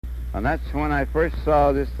And that's when I first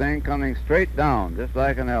saw this thing coming straight down, just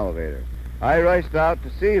like an elevator. I rushed out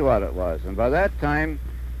to see what it was, and by that time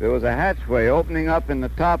there was a hatchway opening up in the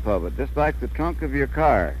top of it, just like the trunk of your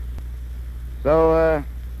car. So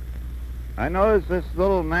I noticed this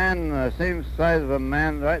little man, same size of a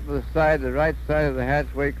man, right to the right side of the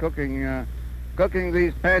hatchway, cooking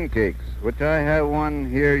these pancakes, which I have one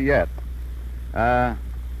here yet.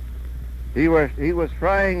 He was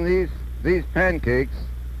frying these pancakes,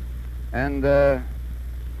 and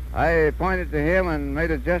I pointed to him and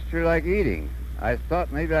made a gesture like eating. I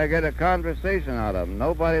thought maybe I'd get a conversation out of him.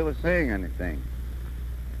 Nobody was saying anything.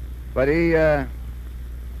 But he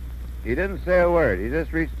didn't say a word. He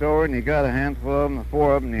just reached over and he got a handful of them,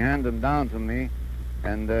 4 of them, and he handed them down to me,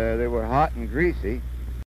 and they were hot and greasy.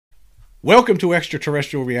 Welcome to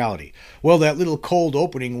Extraterrestrial Reality. Well, that little cold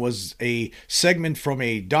opening was a segment from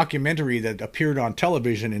a documentary that appeared on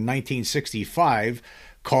television in 1965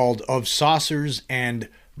 called Of Saucers and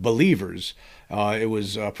Believers. It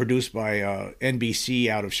was produced by NBC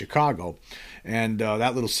out of Chicago. And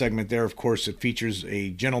that little segment there, of course, it features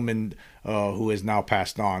a gentleman who has now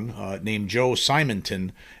passed on, named Joe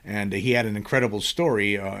Simonton, and he had an incredible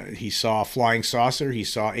story. He saw a flying saucer, he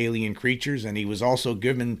saw alien creatures, and he was also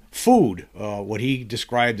given food, what he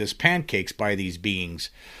described as pancakes by these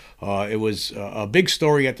beings. It was a big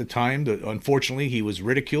story at the time. Unfortunately, he was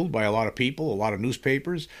ridiculed by a lot of people, a lot of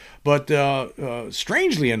newspapers. But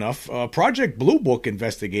strangely enough, Project Blue Book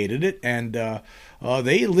investigated it, and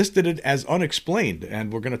they listed it as unexplained.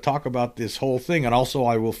 And we're going to talk about this whole thing. And also,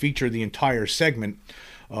 I will feature the entire segment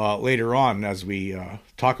later on as we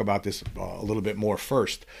talk about this a little bit more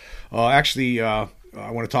first. I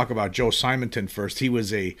want to talk about Joe Simonton first. He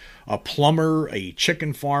was a plumber, a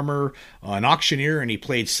chicken farmer, an auctioneer, and he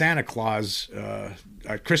played Santa Claus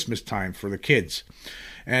at Christmas time for the kids.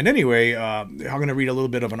 And anyway, I'm going to read a little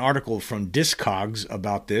bit of an article from Discogs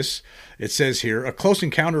about this. It says here, a close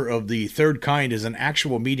encounter of the third kind is an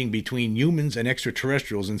actual meeting between humans and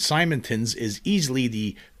extraterrestrials, and Simonton's is easily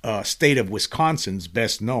the state of Wisconsin's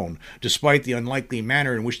best known. Despite the unlikely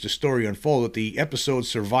manner in which the story unfolded, the episode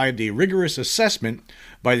survived a rigorous assessment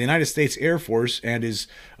by the United States Air Force and is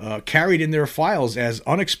carried in their files as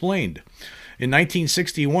unexplained. In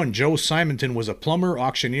 1961, Joe Simonton was a plumber,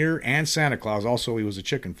 auctioneer, and Santa Claus. Also, he was a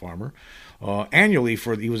chicken farmer. He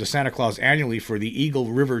was a Santa Claus annually for the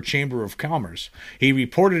Eagle River Chamber of Commerce. He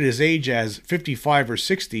reported his age as 55 or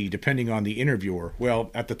 60, depending on the interviewer.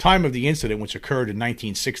 Well, at the time of the incident, which occurred in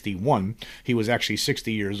 1961, he was actually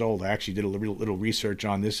 60 years old. I actually did a little research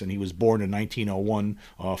on this, and he was born in 1901,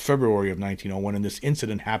 February of 1901, and this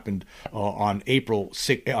incident happened on April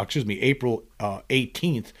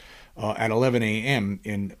 18th. At 11 a.m.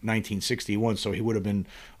 in 1961, so he would have been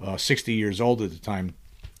 60 years old at the time.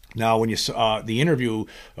 Now, when you saw the interview,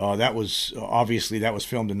 that was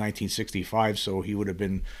filmed in 1965, so he would have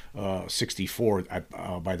been 64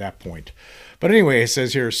 by that point. But anyway, it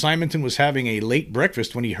says here, Simonton was having a late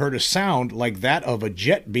breakfast when he heard a sound like that of a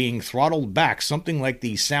jet being throttled back, something like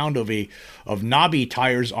the sound of knobby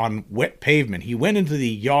tires on wet pavement. He went into the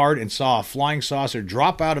yard and saw a flying saucer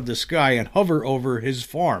drop out of the sky and hover over his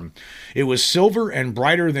farm. It was silver and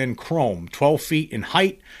brighter than chrome, 12 feet in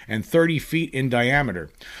height and 30 feet in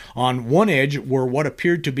diameter. On one edge were what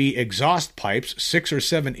appeared to be exhaust pipes, 6 or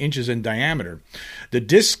 7 inches in diameter. The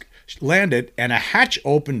disc landed and a hatch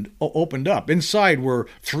opened up. Inside were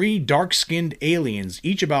 3 dark-skinned aliens,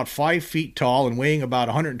 each about 5 feet tall and weighing about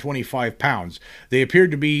 125 pounds. They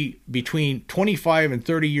appeared to be between 25 and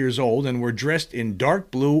 30 years old and were dressed in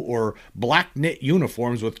dark blue or black knit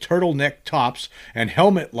uniforms with turtleneck tops and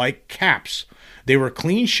helmet-like caps. They were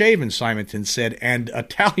clean-shaven, Simonton said, and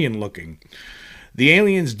Italian-looking. The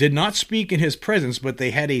aliens did not speak in his presence, but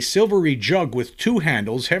they had a silvery jug with 2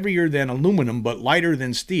 handles, heavier than aluminum but lighter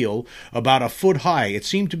than steel, about a foot high. It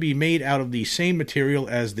seemed to be made out of the same material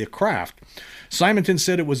as the craft. Simonton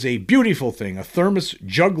said it was a beautiful thing, a thermos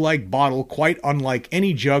jug-like bottle, quite unlike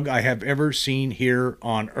any jug I have ever seen here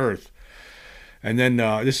on Earth. And then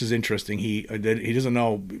this is interesting. He doesn't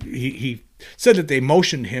know. He said that they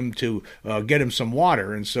motioned him to get him some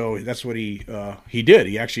water, and so that's what he did.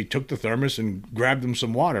 He actually took the thermos and grabbed him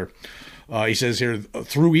some water. He says here,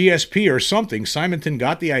 through ESP or something, Simonton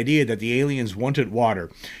got the idea that the aliens wanted water.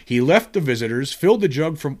 He left the visitors, filled the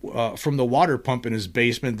jug from the water pump in his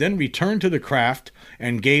basement, then returned to the craft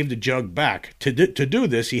and gave the jug back. To do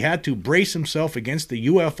this, he had to brace himself against the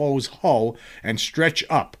UFO's hull and stretch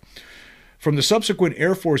up. From the subsequent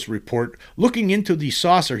Air Force report, looking into the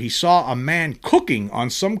saucer, he saw a man cooking on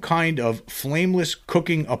some kind of flameless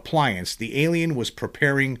cooking appliance. The alien was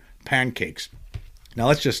preparing pancakes. Now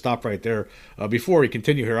let's just stop right there. Before we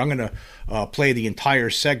continue here, I'm going to play the entire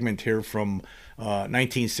segment here from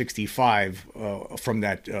 1965 from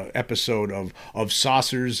that episode of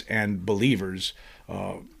Saucers and Believers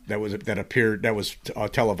that was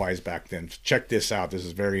televised back then. Check this out. This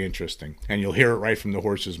is very interesting, and you'll hear it right from the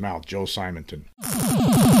horse's mouth. Joe Simonton.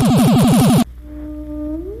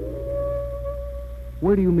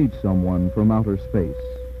 Where do you meet someone from outer space?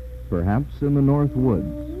 Perhaps in the North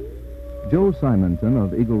Woods. Joe Simonton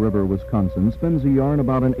of Eagle River, Wisconsin, spins a yarn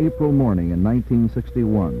about an April morning in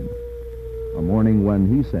 1961. A morning when,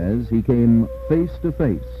 he says, he came face to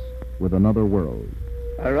face with another world.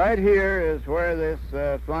 Right here is where this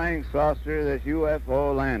flying saucer, this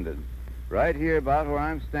UFO landed. Right here about where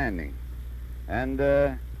I'm standing. And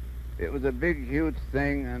it was a big, huge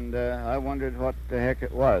thing, and I wondered what the heck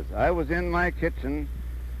it was. I was in my kitchen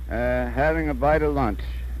having a bite of lunch.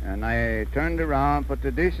 And I turned around, put the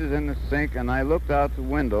dishes in the sink, and I looked out the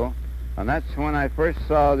window, and that's when I first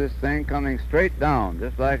saw this thing coming straight down,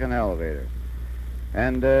 just like an elevator.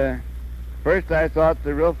 And first I thought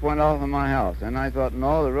the roof went off of my house, and I thought,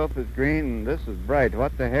 no, the roof is green, and this is bright.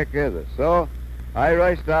 What the heck is it? So I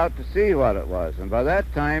rushed out to see what it was, and by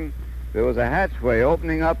that time there was a hatchway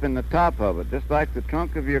opening up in the top of it, just like the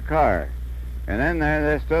trunk of your car. And in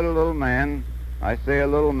there stood a little man. I say a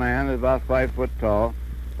little man, about 5 foot tall,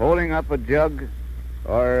 holding up a jug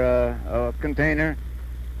or a container,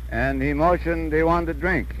 and he motioned he wanted to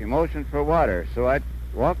drink. He motioned for water. So I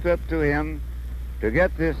walked up to him to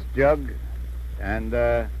get this jug, and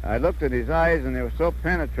I looked at his eyes, and they were so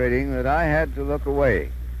penetrating that I had to look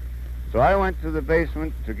away. So I went to the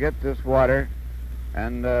basement to get this water,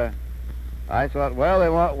 and I thought, well, they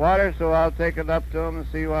want water, so I'll take it up to them and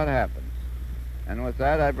see what happens. And with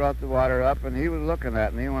that, I brought the water up, and he was looking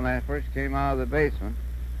at me when I first came out of the basement.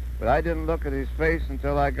 But I didn't look at his face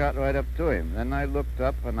until I got right up to him. Then I looked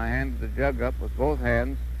up, and I handed the jug up with both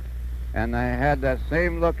hands, and I had that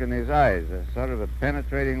same look in his eyes, a sort of a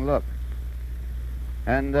penetrating look.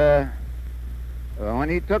 And when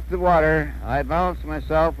he took the water, I balanced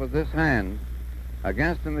myself with this hand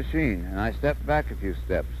against the machine, and I stepped back a few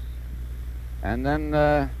steps. And then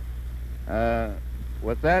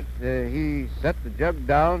with that, he set the jug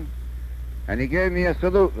down, and he gave me a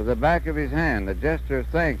salute with the back of his hand, a gesture of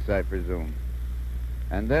thanks, I presume.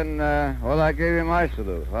 And then, well, I gave him my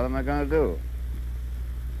salute. What am I going to do?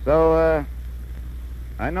 So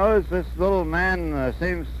I noticed this little man,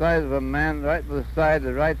 same size of a man, right to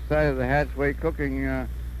the right side of the hatchway,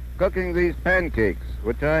 cooking these pancakes,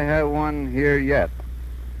 which I have one here yet.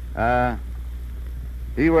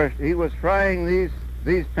 He was frying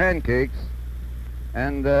these pancakes,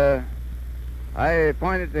 and I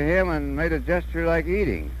pointed to him and made a gesture like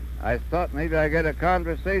eating. I thought maybe I'd get a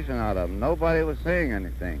conversation out of him. Nobody was saying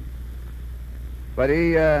anything. But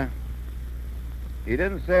he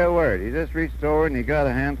didn't say a word. He just reached over and he got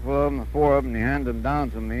a handful of them, 4 of them, and he handed them down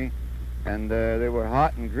to me. And they were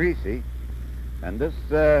hot and greasy. And this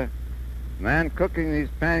man cooking these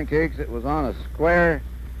pancakes, it was on a square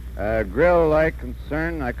grill-like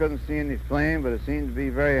concern. I couldn't see any flame, but it seemed to be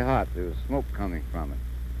very hot. There was smoke coming from it.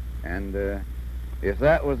 And if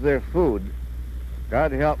that was their food,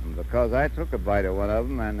 God help them, because I took a bite of one of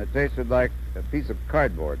them, and it tasted like a piece of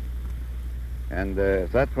cardboard. And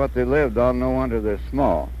if that's what they lived on, no wonder they're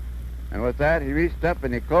small. And with that, he reached up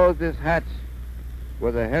and he closed this hatch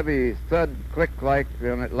with a heavy thud click like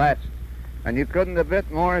when it latched. And you couldn't a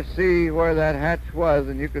bit more see where that hatch was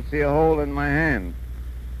than you could see a hole in my hand.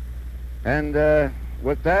 And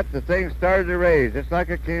with that, the thing started to raise, just like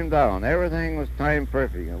it came down. Everything was timed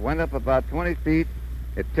perfect. It went up about 20 feet.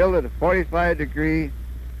 It tilted at 45 degrees,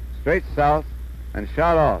 straight south, and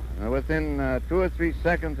shot off. And within 2 or 3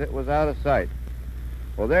 seconds, it was out of sight.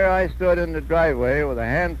 Well, there I stood in the driveway with a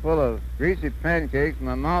handful of greasy pancakes,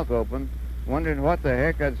 my mouth open, wondering what the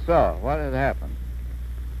heck I saw, what had happened.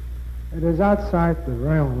 It is outside the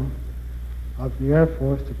realm of the Air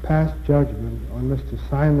Force to pass judgment on Mr.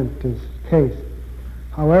 Simonton's case.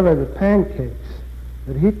 However, the pancakes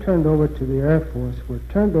that he turned over to the Air Force were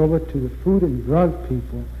turned over to the Food and Drug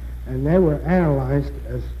people, and they were analyzed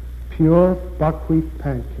as pure buckwheat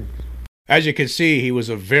pancakes. As you can see, he was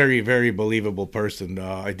a very, very believable person.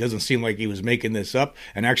 It doesn't seem like he was making this up.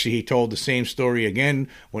 And actually, he told the same story again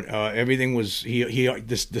when everything was.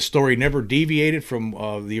 The story never deviated from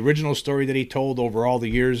the original story that he told over all the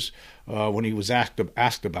years when he was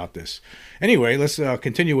asked about this. Anyway, let's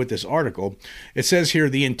continue with this article. It says here,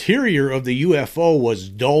 the interior of the UFO was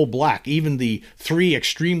dull black, even the 3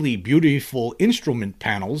 extremely beautiful instrument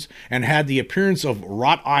panels, and had the appearance of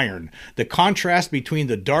wrought iron. The contrast between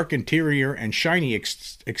the dark interior and shiny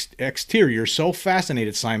exterior so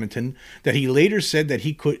fascinated Simonton that he later said that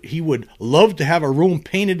he would love to have a room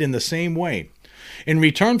painted in the same way. In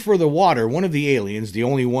return for the water, one of the aliens, the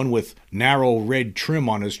only one with narrow red trim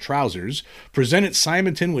on his trousers, presented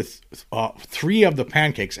Simonton with 3 of the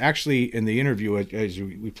pancakes. Actually, in the interview, as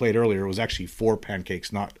we played earlier, it was actually 4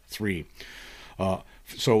 pancakes, not 3.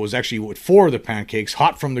 So it was actually with 4 of the pancakes,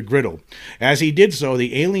 hot from the griddle. As he did so,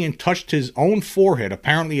 the alien touched his own forehead,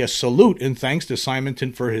 apparently a salute in thanks to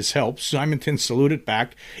Simonton for his help. Simonton saluted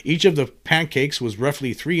back. Each of the pancakes was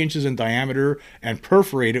roughly 3 inches in diameter and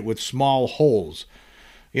perforated with small holes.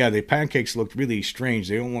 Yeah, the pancakes looked really strange.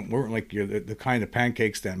 They weren't like the kind of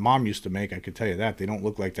pancakes that Mom used to make, I could tell you that. They don't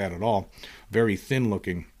look like that at all. Very thin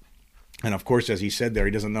looking. And of course, as he said there,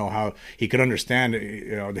 he doesn't know how he could understand.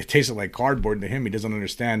 They tasted like cardboard to him. He doesn't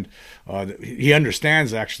understand. He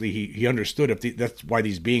understands actually. He understood that's why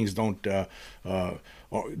these beings don't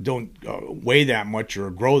weigh that much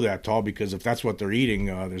or grow that tall, because if that's what they're eating,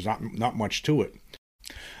 there's not much to it.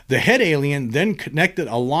 The head alien then connected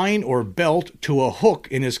a line or belt to a hook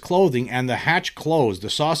in his clothing, and the hatch closed. The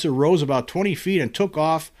saucer rose about 20 feet and took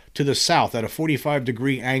off to the south at a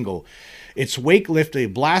 45-degree angle. Its wake lifted a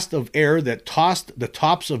blast of air that tossed the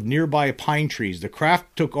tops of nearby pine trees. The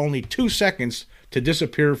craft took only 2 seconds to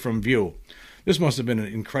disappear from view. This must have been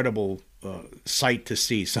an incredible sight to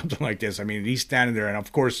see, something like this. I mean, he's standing there, and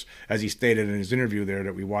of course, as he stated in his interview there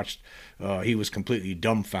that we watched, he was completely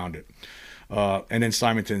dumbfounded. And then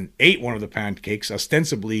Simonton ate one of the pancakes,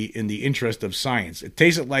 ostensibly in the interest of science. It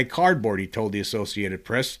tasted like cardboard, he told the Associated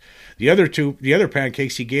Press. The other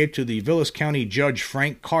pancakes he gave to the Vilas County Judge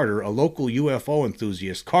Frank Carter, a local UFO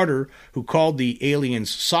enthusiast. Carter, who called the aliens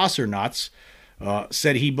saucer knots,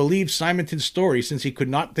 said he believed Simonton's story since he could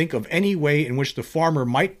not think of any way in which the farmer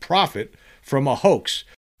might profit from a hoax.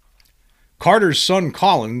 Carter's son,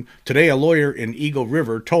 Colin, today a lawyer in Eagle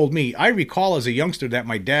River, told me, "I recall as a youngster that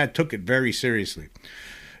my dad took it very seriously."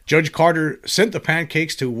 Judge Carter sent the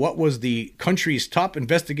pancakes to what was the country's top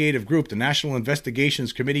investigative group, the National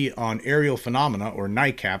Investigations Committee on Aerial Phenomena, or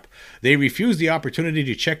NICAP. They refused the opportunity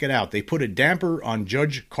to check it out. They put a damper on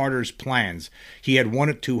Judge Carter's plans. He had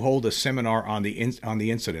wanted to hold a seminar on the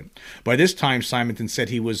incident. By this time, Simonton said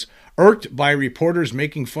he was irked by reporters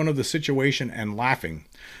making fun of the situation and laughing.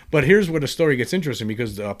 But here's where the story gets interesting,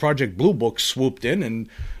 because Project Blue Book swooped in and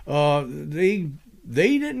they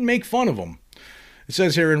didn't make fun of him. It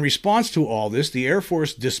says here, in response to all this, the Air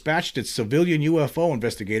Force dispatched its civilian UFO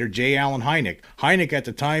investigator, J. Allen Hynek. Hynek at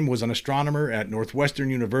the time was an astronomer at Northwestern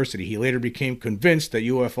University. He later became convinced that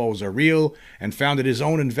UFOs are real and founded his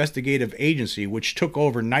own investigative agency, which took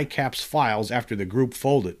over NICAP's files after the group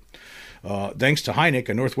folded. Thanks to Hynek,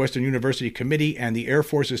 a Northwestern University committee and the Air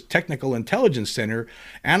Force's Technical Intelligence Center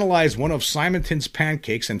analyzed one of Simonton's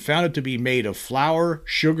pancakes and found it to be made of flour,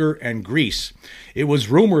 sugar, and grease. It was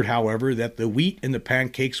rumored, however, that the wheat in the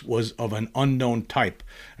pancakes was of an unknown type.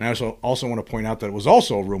 And I also want to point out that it was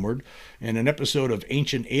also rumored in an episode of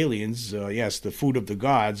Ancient Aliens, yes, the food of the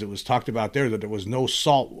gods, it was talked about there that there was no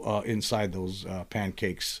salt inside those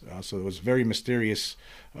pancakes. So it was a very mysterious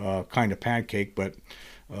kind of pancake, but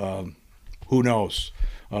who knows?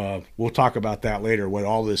 We'll talk about that later, what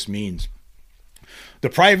all this means. The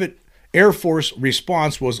private Air Force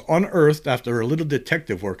response was unearthed after a little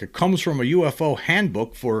detective work. It comes from a UFO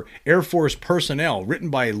handbook for Air Force personnel, written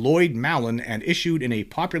by Lloyd Mallon and issued in a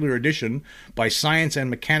popular edition by Science and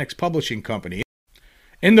Mechanics Publishing Company.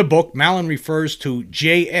 In the book, Mallon refers to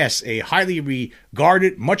J.S., a highly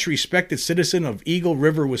regarded, much respected citizen of Eagle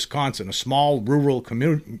River, Wisconsin, a small rural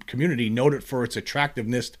community noted for its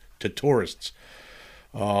attractiveness to tourists.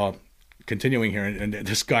 Continuing here, and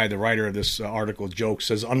this guy, the writer of this article, jokes,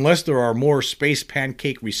 says, unless there are more space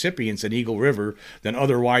pancake recipients in Eagle River than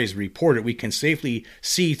otherwise reported, we can safely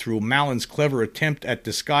see through Mallon's clever attempt at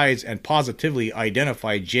disguise and positively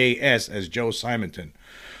identify J.S. as Joe Simonton.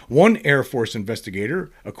 One Air Force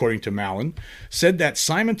investigator, according to Mallon, said that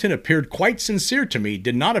Simonton appeared quite sincere to me,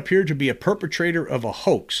 did not appear to be a perpetrator of a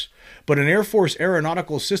hoax. But an Air Force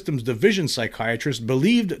Aeronautical Systems Division psychiatrist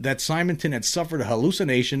believed that Simonton had suffered a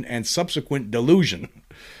hallucination and subsequent delusion.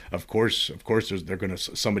 Of course,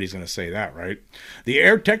 somebody's going to say that, right? The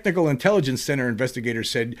Air Technical Intelligence Center investigator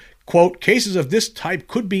said, quote, cases of this type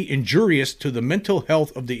could be injurious to the mental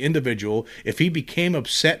health of the individual if he became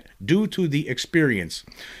upset due to the experience.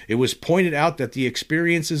 It was pointed out that the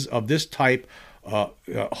experiences of this type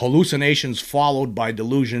hallucinations followed by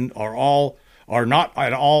delusion are not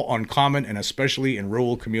at all uncommon, and especially in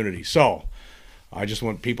rural communities. So I just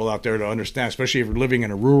want people out there to understand, especially if you're living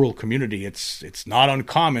in a rural community, it's not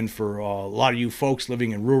uncommon for a lot of you folks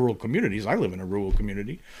living in rural communities. I live in a rural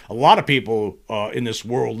community. A lot of people in this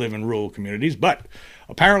world live in rural communities, but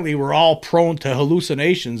apparently we're all prone to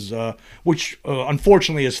hallucinations, which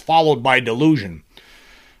unfortunately is followed by delusion.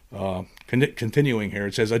 Continuing here,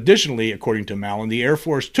 it says, additionally, according to Mallon, the Air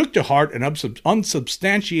Force took to heart an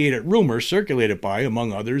unsubstantiated rumor circulated by,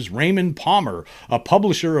 among others, Raymond Palmer, a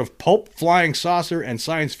publisher of pulp, flying saucer, and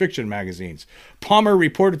science fiction magazines. Palmer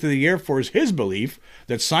reported to the Air Force his belief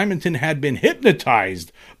that Simonton had been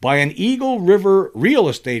hypnotized by an Eagle River real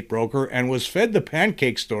estate broker and was fed the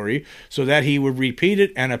pancake story so that he would repeat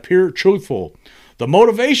it and appear truthful. The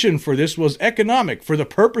motivation for this was economic, for the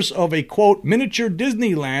purpose of a, quote, miniature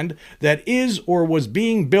Disneyland that is or was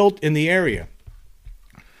being built in the area.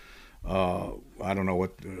 I don't know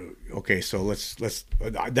what. Okay, so let's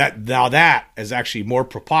that is actually more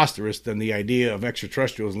preposterous than the idea of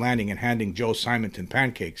extraterrestrials landing and handing Joe Simonton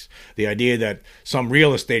pancakes. The idea that some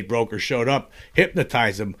real estate broker showed up,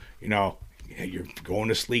 hypnotized him. You know, hey, you're going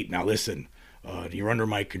to sleep now. Listen, you're under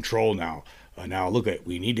my control now. Now look at,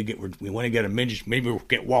 we want to get a midget, maybe we'll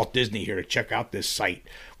get Walt Disney here to check out this site.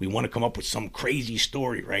 We want to come up with some crazy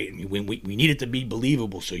story, right? And we need it to be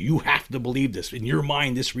believable, so you have to believe this. In your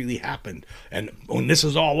mind, this really happened. And when this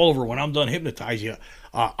is all over, when I'm done hypnotizing you,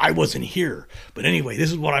 I wasn't here. But anyway,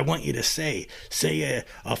 this is what I want you to say. Say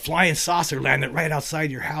a flying saucer landed right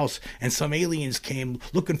outside your house, and some aliens came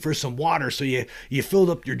looking for some water, so you filled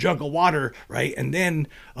up your jug of water, right? And then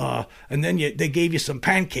they gave you some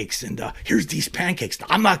pancakes, and here's these pancakes. Now,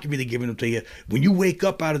 I'm not really giving them to you. When you wake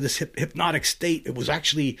up out of this hypnotic state, it was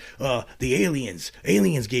actually the aliens.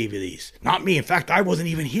 Aliens gave you these, not me. In fact, I wasn't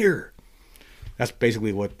even here. That's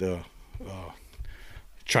basically what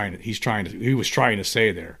he was trying to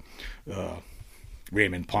say there,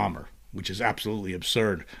 Raymond Palmer, which is absolutely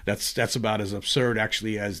absurd. That's about as absurd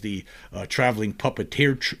actually as the traveling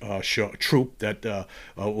puppeteer troupe that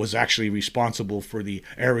was actually responsible for the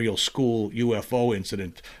Ariel School UFO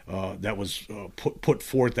incident that was put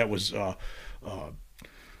forth, that was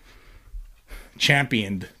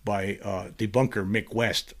championed by debunker Mick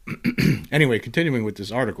West. Anyway, continuing with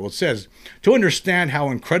this article, it says, to understand how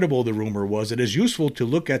incredible the rumor was, it is useful to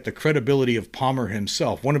look at the credibility of Palmer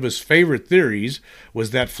himself. One of his favorite theories was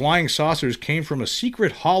that flying saucers came from a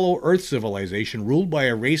secret hollow Earth civilization ruled by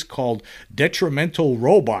a race called detrimental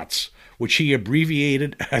robots, which he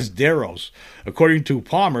abbreviated as Deros. According to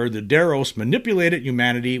Palmer, the Deros manipulated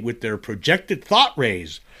humanity with their projected thought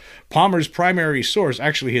rays. Palmer's primary source,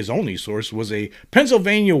 actually his only source, was a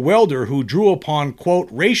Pennsylvania welder who drew upon, quote,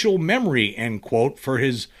 racial memory, end quote, for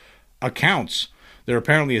his accounts. There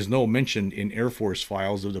apparently is no mention in Air Force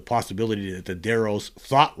files of the possibility that the Deros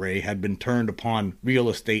thought ray had been turned upon real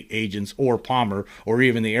estate agents or Palmer or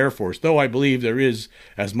even the Air Force, though I believe there is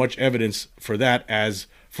as much evidence for that as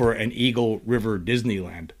for an Eagle River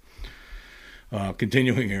Disneyland.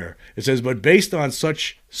 Continuing here, it says, but based on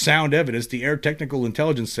such sound evidence, the Air Technical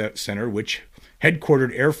Intelligence Center, which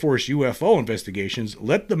headquartered Air Force UFO investigations,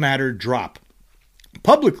 let the matter drop.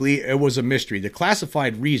 Publicly, it was a mystery. The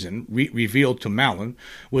classified reason, revealed to Mallon,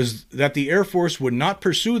 was that the Air Force would not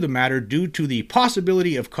pursue the matter due to the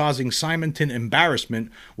possibility of causing Simonton embarrassment,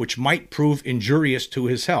 which might prove injurious to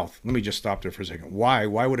his health. Let me just stop there for a second. Why?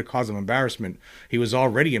 Why would it cause him embarrassment? He was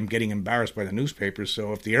already getting embarrassed by the newspapers,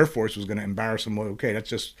 so if the Air Force was going to embarrass him, well, okay, that's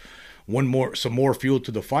just some more fuel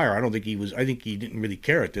to the fire. I think he didn't really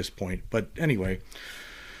care at this point. But anyway,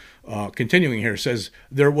 continuing here, says,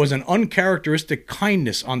 there was an uncharacteristic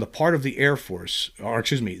kindness on the part of the Air Force,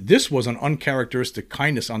 this was an uncharacteristic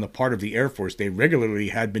kindness on the part of the Air Force. They regularly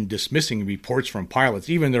had been dismissing reports from pilots,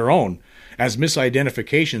 even their own, as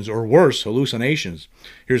misidentifications or worse, hallucinations.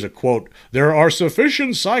 Here's a quote, there are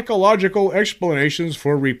sufficient psychological explanations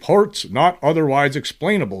for reports not otherwise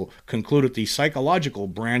explainable, concluded the psychological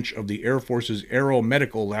branch of the Air Force's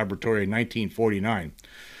Aeromedical Laboratory in 1949.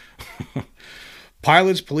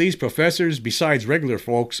 Pilots, police, professors, besides regular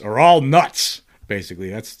folks, are all nuts.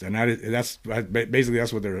 Basically, that's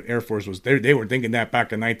what their Air Force was. They were thinking that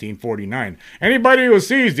back in 1949. Anybody who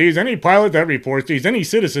sees these, any pilot that reports these, any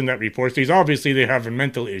citizen that reports these, obviously they have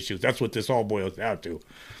mental issues. That's what this all boils down to.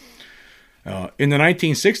 In the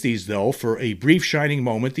 1960s, though, for a brief shining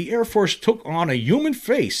moment, the Air Force took on a human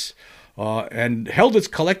face and held its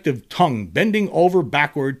collective tongue, bending over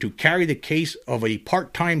backward to carry the case of a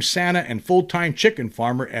part-time Santa and full-time chicken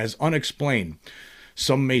farmer as unexplained.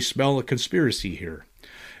 Some may smell a conspiracy here.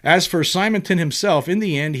 As for Simonton himself, in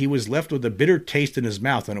the end, he was left with a bitter taste in his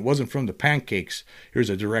mouth, and it wasn't from the pancakes. Here's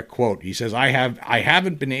a direct quote. He says, I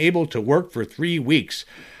haven't been able to work for 3 weeks.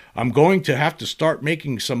 I'm going to have to start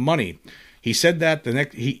making some money. He said that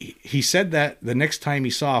he said that the next time he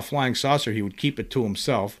saw a flying saucer, he would keep it to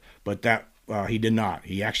himself, but that he did not.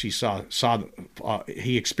 He actually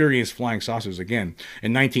he experienced flying saucers again.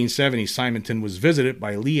 In 1970, Simonton was visited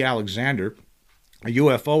by Lee Alexander, a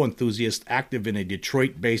UFO enthusiast active in a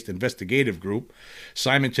Detroit-based investigative group.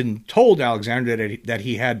 Simonton told Alexander that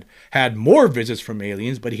he had had more visits from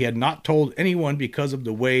aliens, but he had not told anyone because of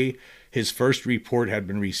the way his first report had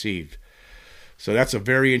been received. So that's a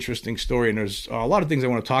very interesting story, and there's a lot of things I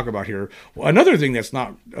want to talk about here. Well, another thing that's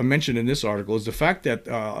not mentioned in this article is the fact that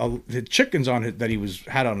the chickens that he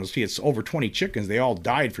had on his feet, it's over 20 chickens, they all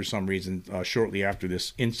died for some reason shortly after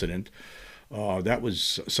this incident. That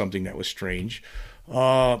was something that was strange.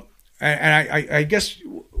 I guess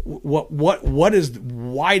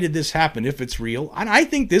why did this happen if it's real? And I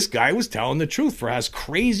think this guy was telling the truth, for as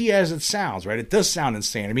crazy as it sounds, right? It does sound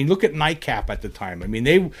insane. I mean, look at Nightcap at the time. I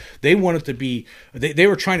mean, they wanted to be, they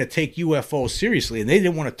were trying to take UFOs seriously, and they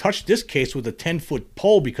didn't want to touch this case with a 10-foot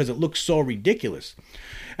pole because it looks so ridiculous.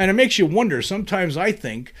 And it makes you wonder, sometimes I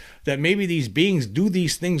think that maybe these beings do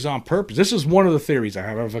these things on purpose. This is one of the theories I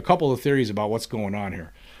have. I have a couple of theories about what's going on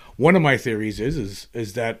here. One of my theories is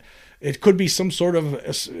that it could be some sort of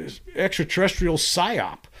extraterrestrial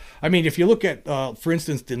psyop. I mean, if you look at, for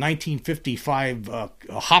instance, the 1955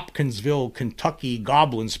 Hopkinsville, Kentucky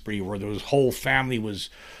goblin spree, where the whole family was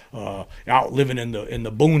out living in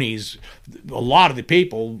the boonies, a lot of the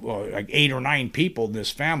people, like 8 or 9 people in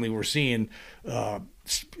this family, were seeing. One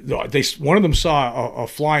of them saw a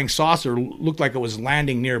flying saucer, looked like it was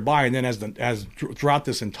landing nearby, and then as throughout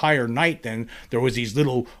this entire night, then there was these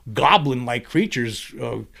little goblin-like creatures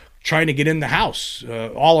trying to get in the house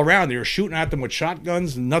all around. They were shooting at them with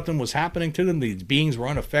shotguns, and nothing was happening to them. These beings were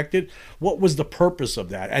unaffected. What was the purpose of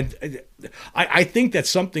that? And I think that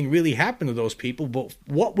something really happened to those people, but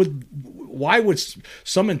why would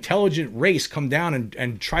some intelligent race come down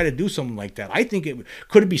and try to do something like that? I think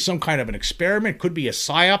could be some kind of an experiment, could be a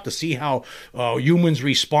psyop to see how humans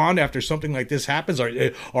respond after something like this happens,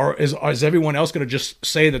 or is everyone else going to just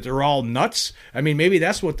say that they're all nuts? I mean, maybe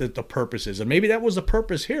that's what the purpose is, and maybe that was the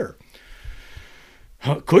purpose here.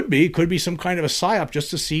 Could be some kind of a psyop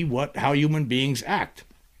just to see how human beings act.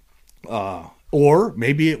 Or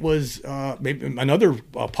maybe it was maybe another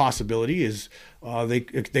possibility is they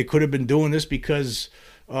could have been doing this because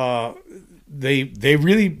they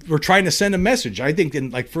really were trying to send a message. I think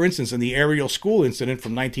for instance, in the Ariel School incident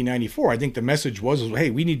from 1994, I think the message was, hey,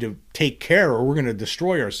 we need to take care or we're going to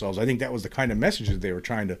destroy ourselves. I think that was the kind of message that they were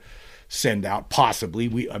trying to send out,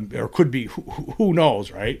 possibly, or could be, who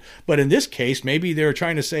knows, right? But in this case, maybe they're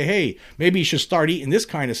trying to say, hey, maybe you should start eating this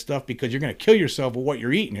kind of stuff because you're going to kill yourself with what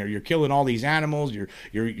you're eating here. You're killing all these animals. You're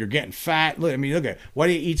getting fat. I mean, look at, why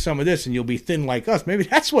don't you eat some of this and you'll be thin like us? Maybe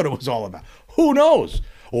that's what it was all about. Who knows?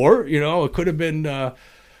 Or, it could have been.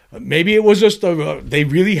 Maybe it was just they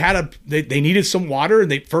really had they needed some water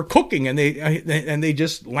for cooking, and they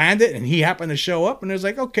just landed, and he happened to show up, and it was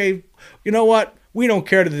like, okay, you know what? We don't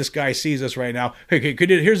care that this guy sees us right now. Hey,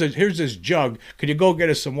 here's this jug. Could you go get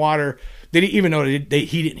us some water? They didn't even know he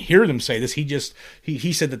didn't hear them say this.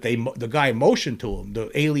 He said that the guy motioned to him.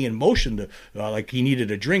 The alien motioned like he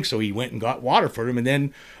needed a drink, so he went and got water for him, and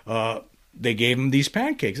then they gave him these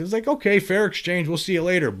pancakes. It's like, okay, fair exchange. We'll see you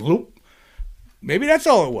later. Bloop. Maybe that's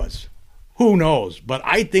all it was. Who knows? But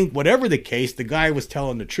I think whatever the case, the guy was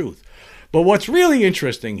telling the truth. But what's really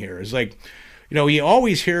interesting here is you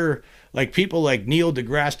always hear people like Neil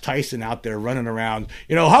deGrasse Tyson out there running around.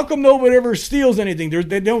 How come nobody ever steals anything?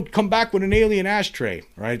 They don't come back with an alien ashtray,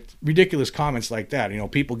 right? Ridiculous comments like that.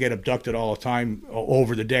 People get abducted all the time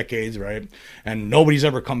over the decades, right? And nobody's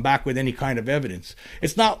ever come back with any kind of evidence.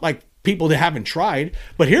 It's not like people that haven't tried,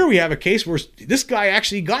 but here we have a case where this guy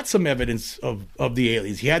actually got some evidence of the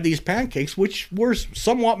aliens. He had these pancakes, which were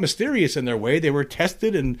somewhat mysterious in their way. They were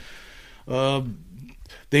tested and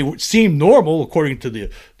they seemed normal according to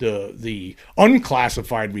the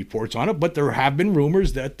unclassified reports on it, but there have been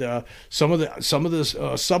rumors that some of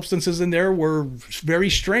the substances in there were very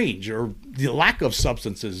strange, or the lack of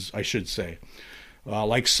substances, I should say,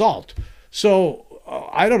 like salt. So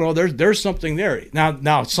I don't know. There's something there.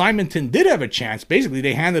 Now Simonton did have a chance. Basically,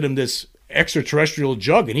 they handed him this extraterrestrial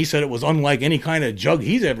jug, and he said it was unlike any kind of jug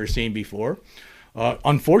he's ever seen before.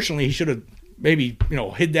 Unfortunately, he should have maybe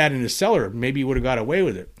hid that in his cellar. Maybe he would have got away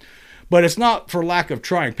with it. But it's not for lack of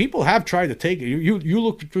trying. People have tried to take it. You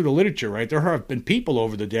look through the literature, right? There have been people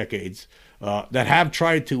over the decades that have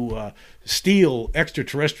tried to steal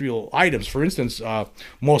extraterrestrial items. For instance,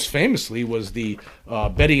 most famously was the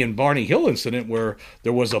Betty and Barney Hill incident, where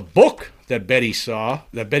there was a book that Betty saw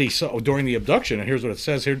during the abduction. And here's what it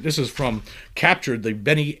says here. This is from Captured, the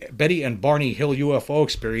Betty and Barney Hill UFO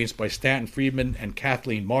Experience by Stanton Friedman and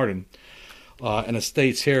Kathleen Martin. And it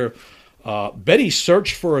states here, Betty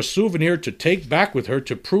searched for a souvenir to take back with her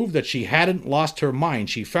to prove that she hadn't lost her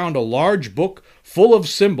mind. She found a large book full of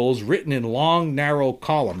symbols written in long, narrow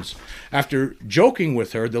columns. After joking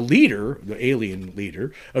with her, the leader, the alien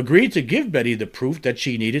leader, agreed to give Betty the proof that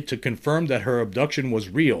she needed to confirm that her abduction was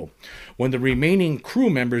real. When the remaining crew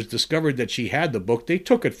members discovered that she had the book, they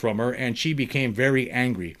took it from her, and she became very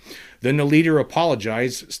angry. Then the leader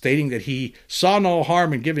apologized, stating that he saw no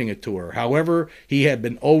harm in giving it to her. However, he had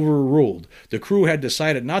been overruled. The crew had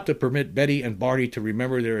decided not to permit Betty and Barney to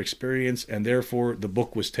remember their experience, and therefore the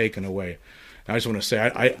book was taken away. I just want to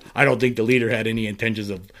say, I don't think the leader had any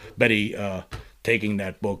intentions of Betty taking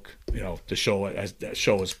that book, to show it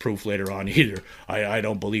as proof later on either. I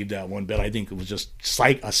don't believe that one bit. I think it was just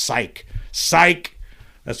psych.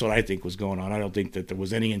 That's what I think was going on. I don't think that there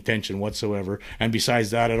was any intention whatsoever. And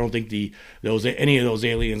besides that, I don't think any of those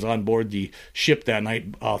aliens on board the ship that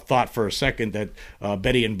night thought for a second that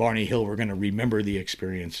Betty and Barney Hill were going to remember the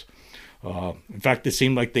experience. In fact, it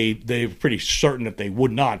seemed like they were pretty certain that they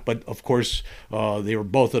would not. But of course,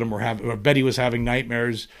 both of them were having. Betty was having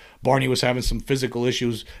nightmares. Barney was having some physical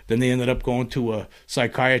issues. Then they ended up going to a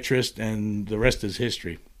psychiatrist, and the rest is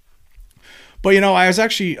history. But I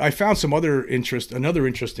found another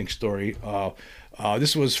interesting story.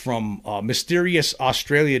 This was from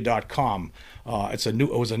MysteriousAustralia.com. It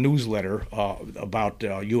was a newsletter about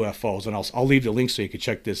UFOs, and I'll leave the link so you can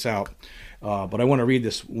check this out. But I want to read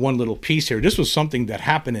this one little piece here. This was something that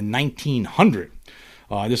happened in 1900.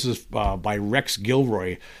 This is by Rex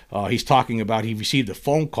Gilroy. He's talking about he received a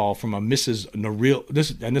phone call from a Mrs. Norell.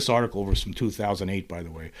 This article was from 2008, by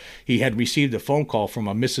the way. He had received a phone call from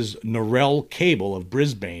a Mrs. Norell Cable of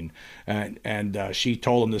Brisbane, and she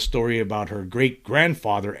told him the story about her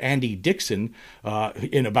great-grandfather, Andy Dixon,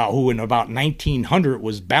 in about 1900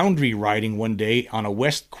 was boundary riding one day on a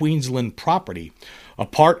West Queensland property. A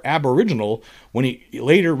part Aboriginal, when he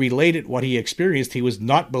later related what he experienced, he was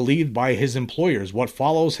not believed by his employers. What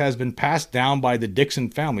follows has been passed down by the Dixon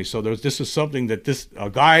family. So this is something that a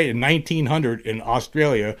guy in 1900 in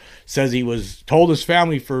Australia says he was told his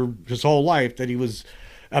family for his whole life that he was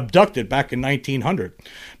abducted back in 1900.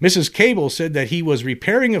 Mrs. Cable said that he was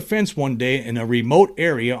repairing a fence one day in a remote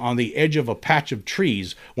area on the edge of a patch of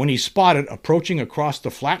trees when he spotted, approaching across the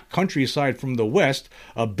flat countryside from the west,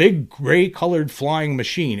 a big gray-colored flying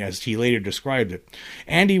machine, as he later described it.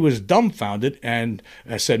 Andy was dumbfounded, and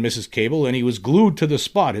said Mrs. Cable, and he was glued to the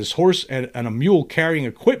spot. His horse and a mule carrying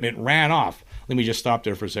equipment ran off. Let me just stop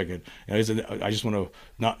there for a second. I just want to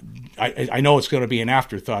I know it's going to be an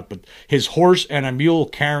afterthought, but his horse and a mule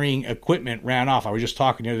carrying equipment ran off. I was just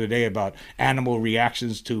talking the other day about animal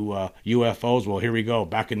reactions to UFOs. Well, here we go.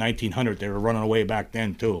 Back in 1900, they were running away back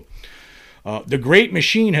then too. The great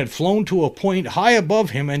machine had flown to a point high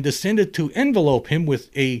above him and descended to envelope him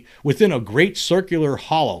within a great circular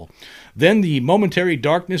hollow. Then the momentary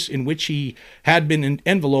darkness in which he had been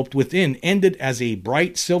enveloped within ended as a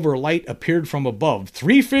bright silver light appeared from above.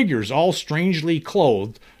 3 figures, all strangely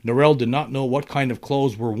clothed. Norell did not know what kind of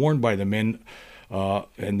clothes were worn by the men,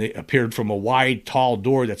 and they appeared from a wide, tall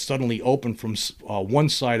door that suddenly opened from one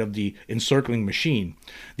side of the encircling machine.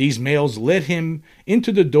 These males led him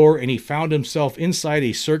into the door, and he found himself inside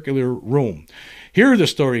a circular room. Here the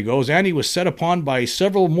story goes, Andy was set upon by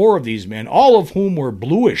several more of these men, all of whom were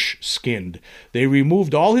bluish-skinned. They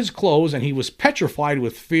removed all his clothes, and he was petrified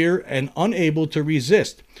with fear and unable to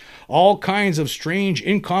resist. All kinds of strange,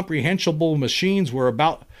 incomprehensible machines were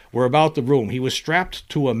about the room. He was strapped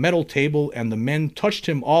to a metal table, and the men touched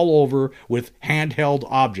him all over with handheld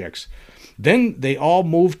objects. Then they all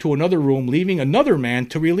moved to another room, leaving another man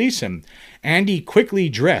to release him. Andy quickly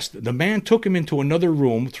dressed. The man took him into another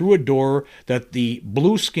room through a door that the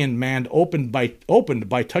blue-skinned man opened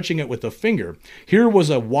by touching it with a finger. Here was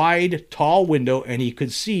a wide, tall window, and he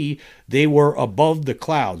could see they were above the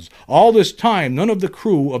clouds. All this time, none of the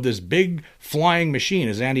crew of this big flying machine,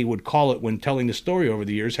 as Andy would call it when telling the story over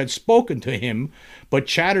the years, had spoken to him, but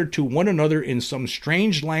chattered to one another in some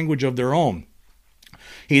strange language of their own.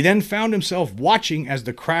 He then found himself watching as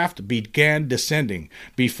the craft began descending.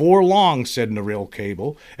 Before long, said Naril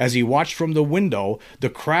Cable, as he watched from the window, the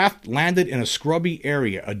craft landed in a scrubby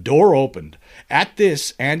area. A door opened. At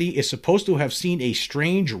this, Andy is supposed to have seen a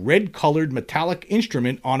strange red-colored metallic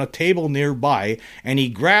instrument on a table nearby, and he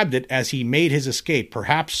grabbed it as he made his escape,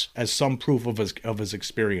 perhaps as some proof of his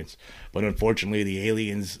experience. But unfortunately, the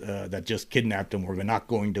aliens that just kidnapped him were not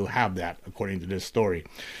going to have that, according to this story.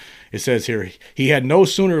 It says here, he had no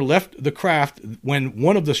sooner left the craft when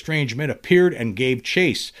one of the strange men appeared and gave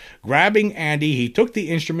chase. Grabbing Andy, he took the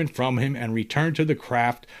instrument from him and returned to the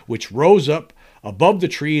craft, which rose up above the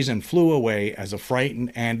trees and flew away as a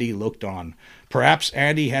frightened Andy looked on. Perhaps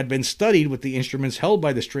Andy had been studied with the instruments held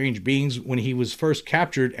by the strange beings when he was first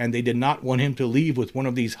captured, and they did not want him to leave with one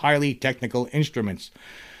of these highly technical instruments.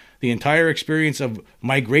 The entire experience of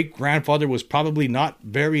my great-grandfather was probably not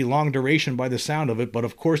very long duration by the sound of it, but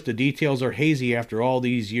of course the details are hazy after all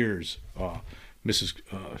these years, Mrs.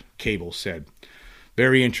 Cable said.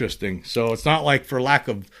 Very interesting. So it's not like for lack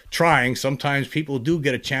of trying. Sometimes people do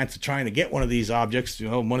get a chance of trying to get one of these objects,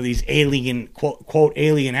 one of these alien, quote,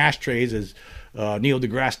 alien ashtrays, as Neil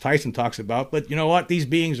deGrasse Tyson talks about. But you know what? These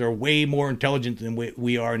beings are way more intelligent than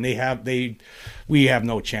we are, and we have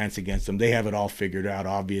no chance against them. They have it all figured out,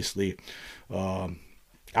 obviously.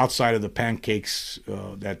 Outside of the pancakes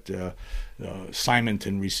that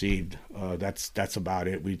Simonton received, that's about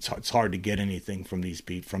it. It's hard to get anything from these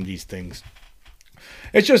things.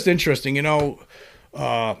 It's just interesting,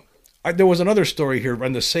 there was another story here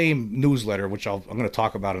on the same newsletter, which I'm going to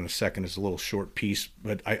talk about in a second. It's a little short piece,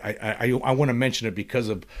 but I want to mention it because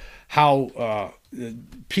of how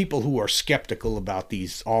people who are skeptical about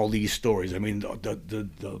all these stories. I mean,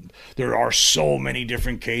 there are so many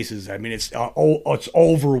different cases. I mean, it's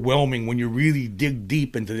overwhelming when you really dig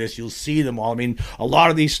deep into this. You'll see them all. I mean, a lot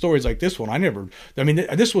of these stories, like this one,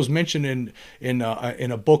 this was mentioned in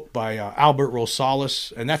a book by Albert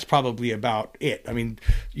Rosales, and that's probably about it. I mean,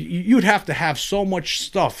 you'd have to have so much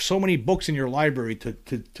stuff, so many books in your library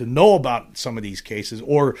to know about some of these cases,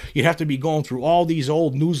 or you'd have to be going through all these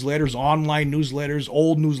old newsletters, online newsletters,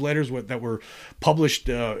 old newsletters that were published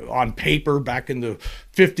on paper back in the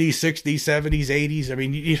 50s, 60s, 70s, 80s. I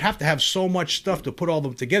mean, you'd have to have so much stuff to put all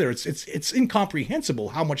them together. It's incomprehensible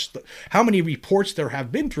how many reports there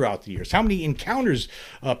have been throughout the years, how many encounters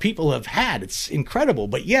people have had. It's incredible.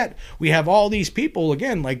 But yet we have all these people,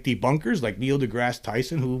 again, like debunkers, like Neil deGrasse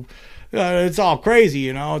Tyson, who it's all crazy,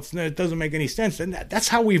 it doesn't make any sense. And that's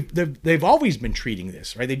how they've always been treating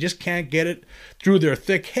this, right? They just can't get it through their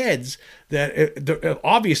thick heads that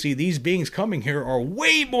obviously these beings coming here are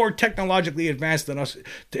way more technologically advanced than us,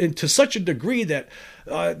 to such a degree that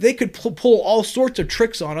they could pull all sorts of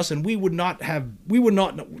tricks on us, and we would not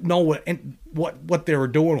know what they were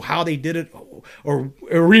doing, how they did it, or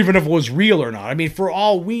even if it was real or not. I mean, for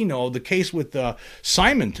all we know, the case with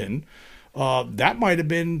Simonton, that might have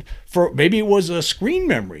been maybe it was a screen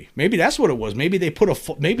memory. Maybe that's what it was. Maybe they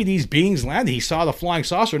maybe these beings landed. He saw the flying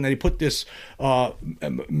saucer, and then he put this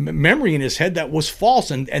memory in his head that was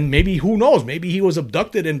false. And maybe, who knows? Maybe he was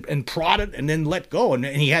abducted and prodded and then let go, and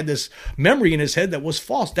he had this memory in his head that was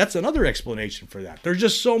false. That's another explanation for that. There's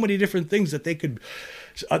just so many different things that they could.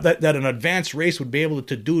 That an advanced race would be able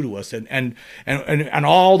to do to us, and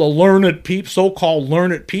all the so-called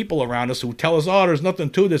learned people around us who tell us, oh, there's nothing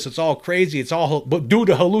to this, it's all crazy, it's all due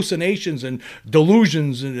to hallucinations and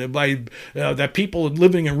delusions that people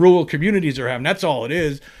living in rural communities are having. That's all it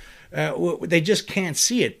is. They just can't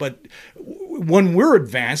see it. But when we're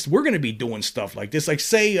advanced, we're going to be doing stuff like this. Like,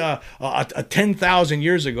 say, 10,000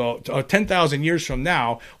 years ago, 10,000 years from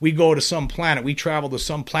now, we go to some planet, we travel to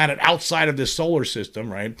some planet outside of this solar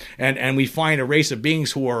system, right? And we find a race of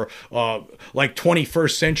beings who are like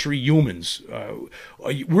 21st century humans.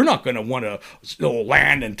 We're not going to want to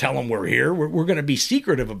land and tell them we're here. We're going to be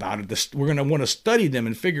secretive about it. We're going to want to study them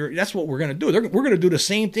and figure. That's what we're going to do. We're going to do the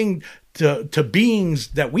same thing to beings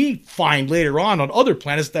that we find later on other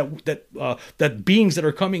planets that beings that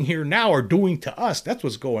are coming here now are doing to us. That's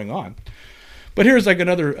what's going on. But here's like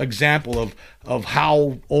another example of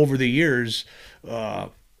how over the years,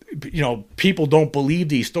 people don't believe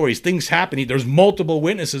these stories. Things happen. There's multiple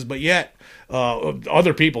witnesses, but yet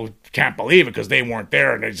other people can't believe it because they weren't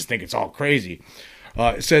there and they just think it's all crazy.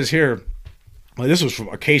 It says here, this was from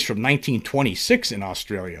a case from 1926 in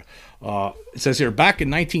Australia. It says here, back in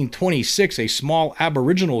 1926, a small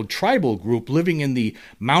Aboriginal tribal group living in the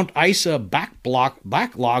Mount Isa backblocks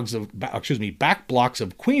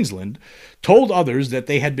of Queensland told others that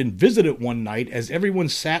they had been visited one night as everyone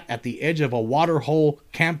sat at the edge of a waterhole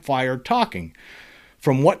campfire talking.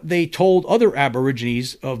 From what they told other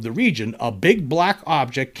Aborigines of the region, a big black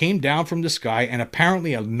object came down from the sky, and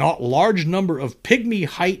apparently a large number of pygmy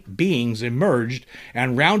height beings emerged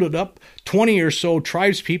and rounded up 20 or so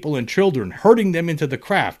tribespeople and children, herding them into the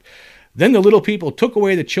craft. Then the little people took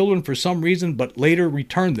away the children for some reason, but later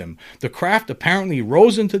returned them. The craft apparently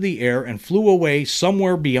rose into the air and flew away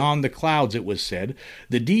somewhere beyond the clouds, it was said.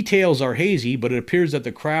 The details are hazy, but it appears that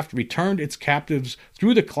the craft returned its captives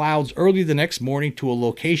through the clouds early the next morning to a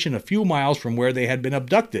location a few miles from where they had been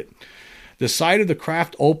abducted. The side of the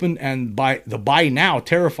craft opened, and by now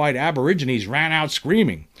terrified Aborigines ran out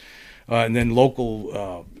screaming. And then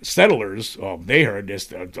local settlers, they heard this.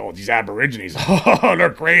 These Aborigines, they're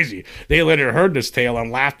crazy. They later heard this tale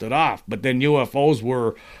and laughed it off. But then UFOs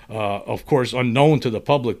were, of course, unknown to the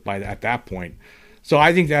public at that point. So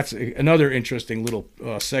I think that's another interesting little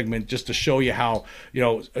segment, just to show you how,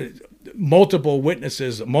 multiple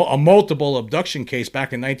witnesses, a multiple abduction case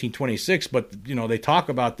back in 1926. But, they talk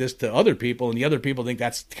about this to other people, and the other people think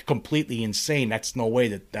that's completely insane. That's no way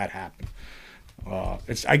that happened.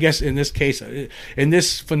 I guess in this case, regarding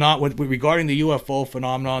the UFO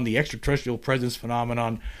phenomenon, the extraterrestrial presence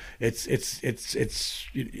phenomenon, it's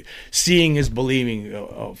seeing is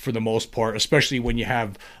believing for the most part, especially when you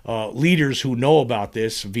have leaders who know about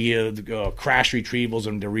this via crash retrievals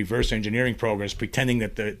and the reverse engineering programs, pretending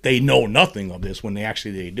that they know nothing of this when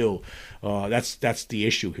they do. That's the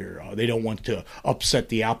issue here. They don't want to upset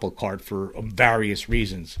the apple cart for various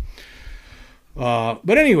reasons.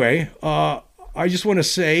 But anyway. I just want to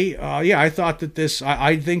say, I thought that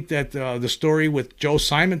I think that the story with Joe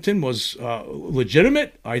Simonton was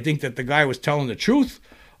legitimate. I think that the guy was telling the truth.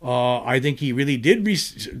 I think he really did,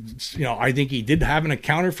 I think he did have an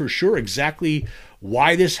encounter for sure. Exactly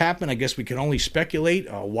why this happened, I guess we can only speculate.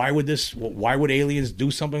 Why would aliens do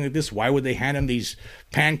something like this? Why would they hand him these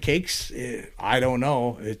pancakes? I don't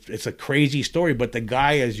know. It's a crazy story, but the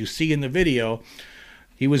guy, as you see in the video,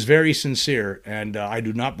 he was very sincere, and I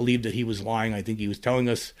do not believe that he was lying. I think he was telling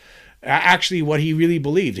us actually what he really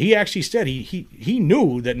believed. He actually said he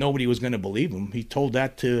knew that nobody was going to believe him. He told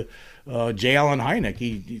that to J. Allen Hynek.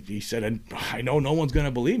 He said, I know no one's going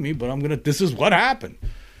to believe me, but this is what happened.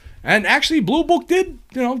 And actually, Blue Book did,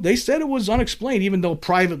 they said it was unexplained, even though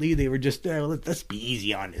privately they were just, let's be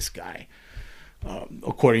easy on this guy,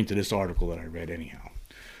 according to this article that I read anyhow.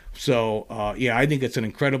 So I think it's an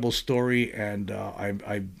incredible story, and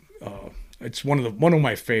it's one of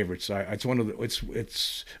my favorites.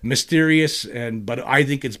 It's mysterious, but I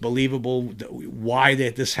think it's believable. Why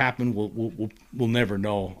this happened, we'll never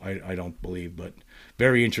know. I don't believe, but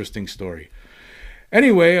very interesting story.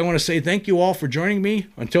 Anyway, I want to say thank you all for joining me.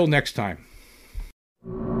 Until next time.